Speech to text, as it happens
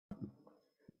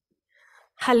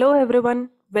Hello everyone,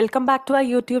 welcome back to our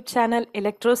YouTube channel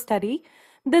Electro Study.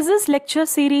 This is lecture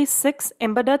series 6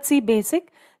 Embedded C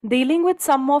Basic dealing with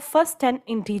sum of first 10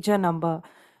 integer number.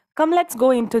 Come, let's go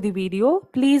into the video.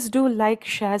 Please do like,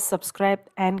 share, subscribe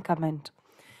and comment.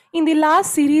 In the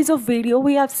last series of video,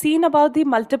 we have seen about the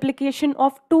multiplication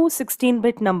of two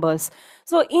 16-bit numbers.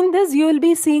 So in this, you will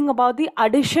be seeing about the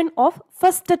addition of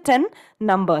first 10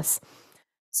 numbers.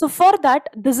 So for that,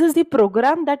 this is the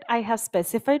program that I have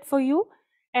specified for you,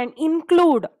 and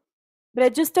include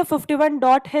register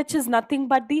 51.h is nothing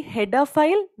but the header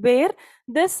file, where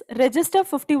this register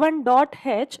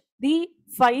 51.h, the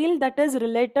file that is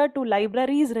related to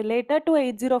libraries related to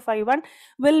 8051,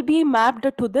 will be mapped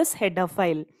to this header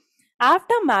file.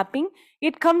 After mapping,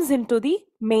 it comes into the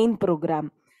main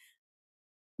program.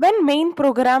 When main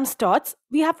program starts,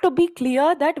 we have to be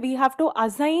clear that we have to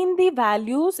assign the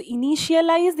values,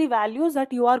 initialize the values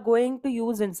that you are going to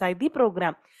use inside the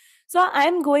program. So I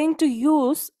am going to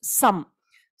use sum.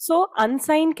 So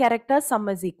unsigned character sum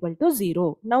is equal to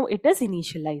 0. Now it is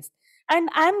initialized. And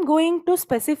I am going to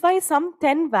specify some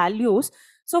 10 values.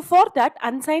 So for that,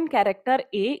 unsigned character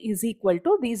A is equal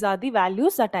to, these are the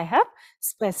values that I have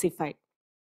specified.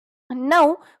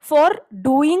 Now for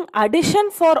doing addition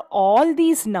for all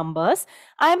these numbers,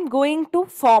 I am going to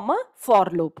form a for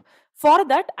loop. For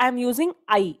that, I am using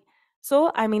I.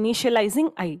 So I am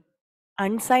initializing I.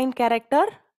 Unsigned character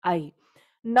I.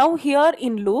 Now here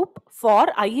in loop, for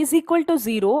I is equal to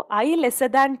 0, I lesser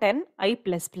than 10, I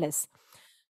plus plus,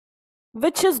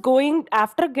 which is going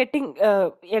after getting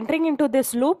entering into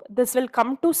this loop. This will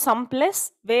come to sum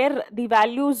plus, where the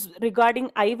values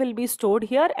regarding I will be stored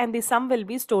here and the sum will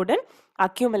be stored in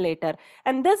accumulator.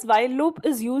 And this while loop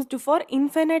is used for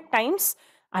infinite times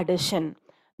addition.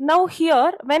 Now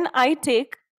here, when I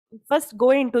take, first go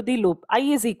into the loop, I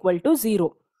is equal to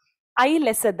 0, I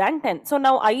lesser than 10. So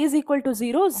now I is equal to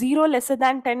 0, 0 lesser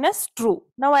than 10 is true.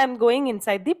 Now I am going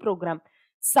inside the program.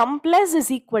 Sum plus is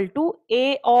equal to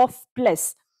A of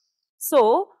plus.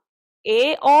 So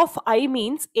A of I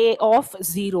means A of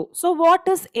 0. So what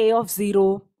is A of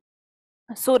 0?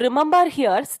 So remember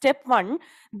here, step 1,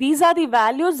 these are the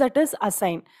values that is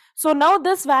assigned. So now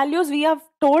this values, we have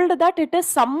told that it is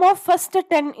sum of first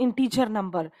 10 integer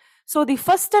number. So the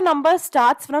first number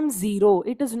starts from 0.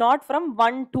 It is not from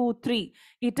 1, 2, 3.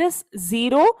 It is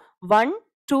 0, 1,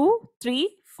 2,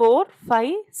 3, 4,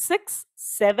 5, 6,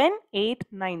 7, 8,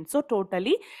 9. So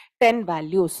totally 10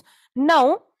 values.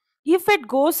 Now, if it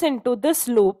goes into this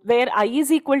loop where I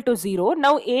is equal to 0,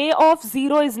 now A of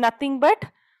 0 is nothing but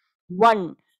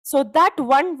 1. So that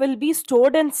 1 will be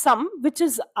stored in sum, which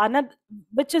is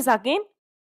again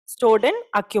stored in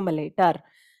accumulator.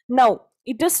 Now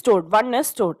it is stored, 1 is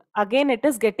stored. Again it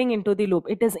is getting into the loop.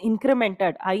 It is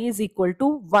incremented. I is equal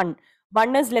to 1.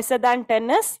 1 is lesser than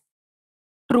 10 is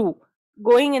true.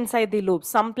 Going inside the loop,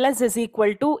 sum plus is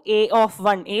equal to A of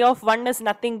 1. A of 1 is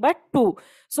nothing but 2.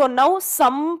 So now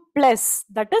sum plus,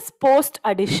 that is post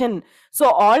addition. So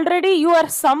already your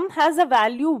sum has a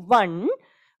value 1,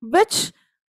 which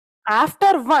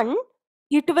after 1,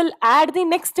 it will add the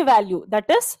next value, that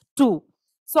is 2.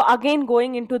 So again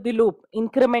going into the loop,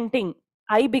 incrementing,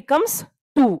 I becomes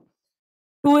 2.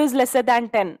 2 is lesser than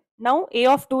 10. Now A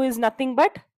of 2 is nothing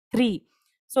but 3.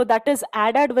 So that is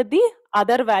added with the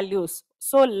other values.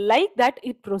 So like that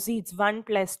it proceeds, 1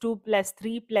 plus 2 plus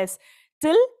 3 plus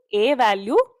till A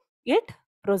value it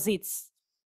proceeds.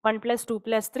 1 plus 2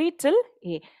 plus 3 till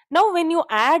A. Now when you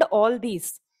add all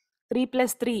these, 3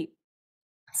 plus 3,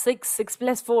 6, 6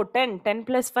 plus 4, 10, 10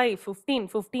 plus 5, 15,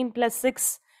 15 plus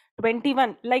 6,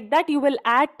 21. Like that you will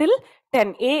add till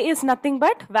 10. A is nothing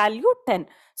but value 10.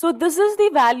 So this is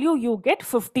the value you get,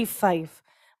 55.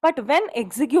 But when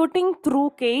executing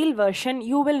through KL version,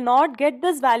 you will not get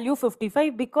this value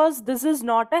 55 because this is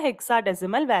not a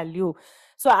hexadecimal value.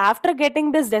 So after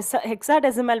getting this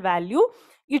hexadecimal value,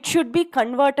 it should be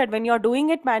converted. When you're doing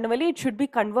it manually, it should be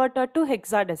converted to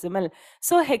hexadecimal.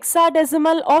 So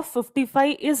hexadecimal of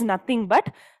 55 is nothing but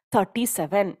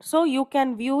 37. So you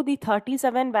can view the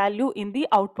 37 value in the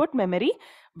output memory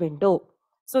window.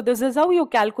 So this is how you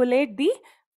calculate the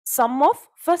sum of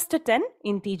first 10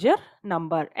 integer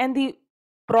number. And the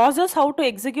process how to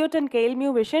execute in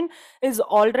KLMU Vision is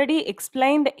already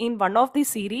explained in one of the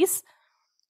series.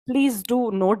 Please do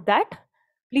note that.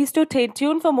 Please do stay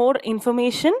tuned for more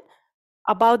information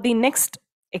about the next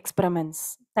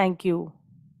experiments. Thank you.